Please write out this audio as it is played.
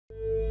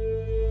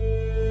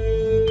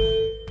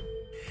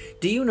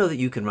Do you know that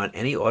you can run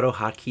any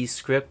AutoHotkey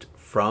script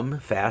from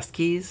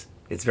FastKeys?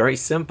 It's very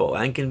simple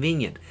and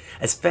convenient,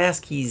 as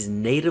FastKeys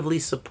natively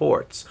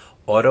supports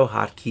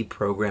AutoHotkey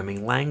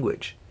programming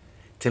language.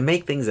 To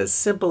make things as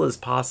simple as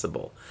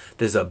possible,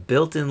 there's a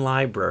built-in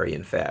library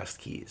in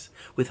FastKeys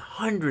with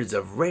hundreds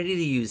of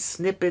ready-to-use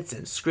snippets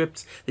and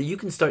scripts that you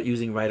can start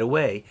using right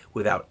away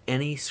without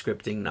any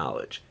scripting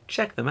knowledge.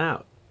 Check them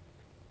out.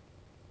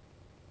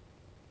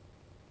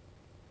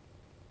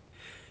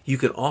 You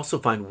can also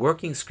find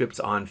working scripts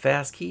on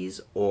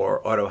FastKeys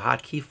or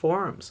AutoHotkey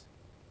forums.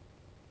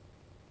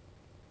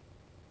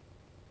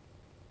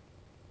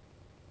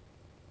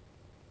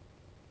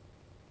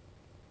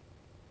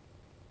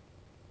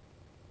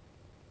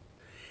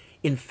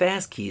 In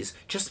FastKeys,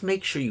 just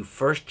make sure you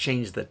first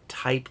change the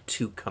type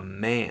to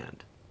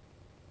command,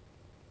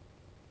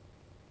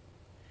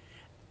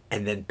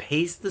 and then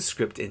paste the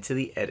script into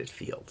the edit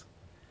field.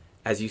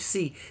 As you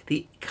see,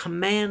 the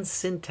command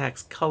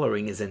syntax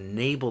coloring is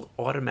enabled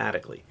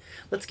automatically.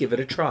 Let's give it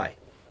a try.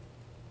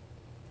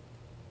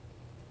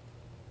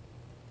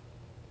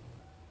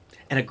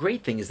 And a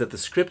great thing is that the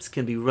scripts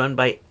can be run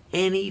by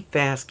any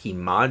FastKey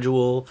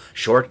module,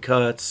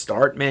 shortcuts,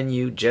 start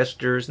menu,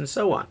 gestures, and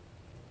so on.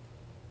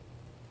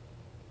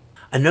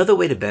 Another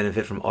way to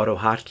benefit from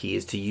AutoHotkey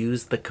is to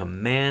use the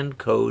command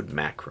code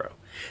macro.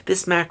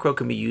 This macro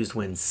can be used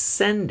when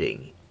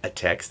sending a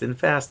text in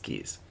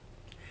FastKeys.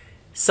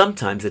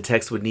 Sometimes the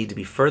text would need to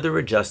be further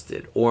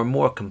adjusted, or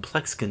more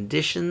complex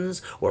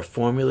conditions or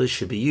formulas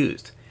should be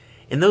used.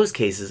 In those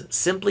cases,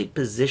 simply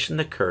position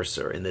the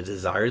cursor in the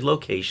desired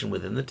location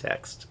within the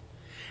text,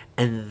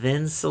 and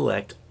then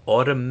select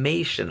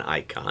Automation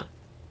icon,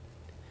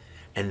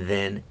 and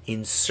then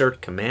insert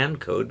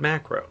command code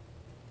macro.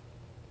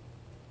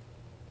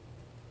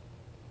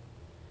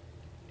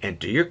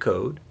 Enter your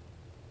code,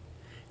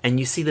 and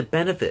you see the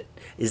benefit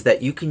is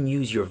that you can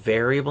use your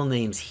variable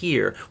names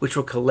here, which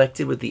were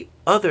collected with the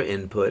other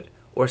input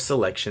or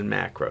selection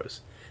macros.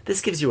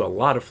 This gives you a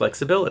lot of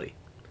flexibility.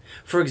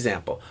 For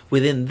example,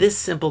 within this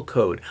simple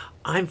code,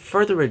 I'm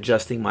further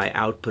adjusting my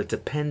output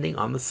depending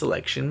on the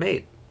selection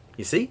made.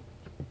 You see?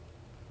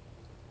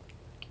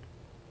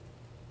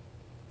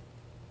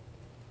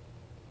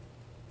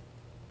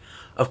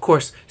 Of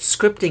course,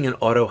 scripting in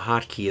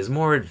AutoHotkey is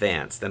more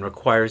advanced and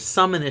requires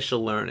some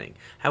initial learning.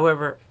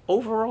 However,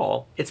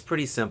 overall, it's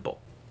pretty simple.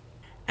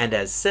 And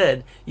as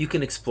said, you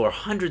can explore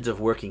hundreds of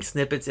working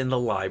snippets in the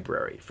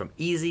library, from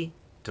easy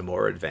to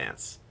more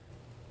advanced.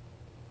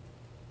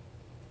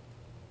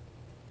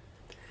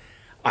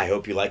 I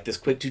hope you liked this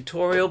quick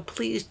tutorial.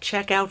 Please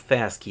check out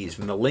FastKeys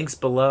from the links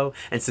below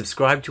and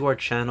subscribe to our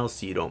channel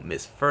so you don't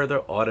miss further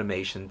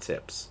automation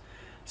tips.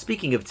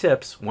 Speaking of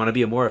tips, want to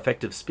be a more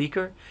effective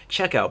speaker?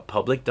 Check out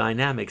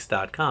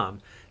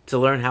publicdynamics.com to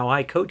learn how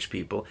I coach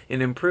people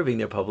in improving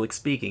their public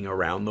speaking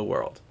around the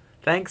world.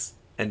 Thanks,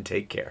 and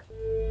take care.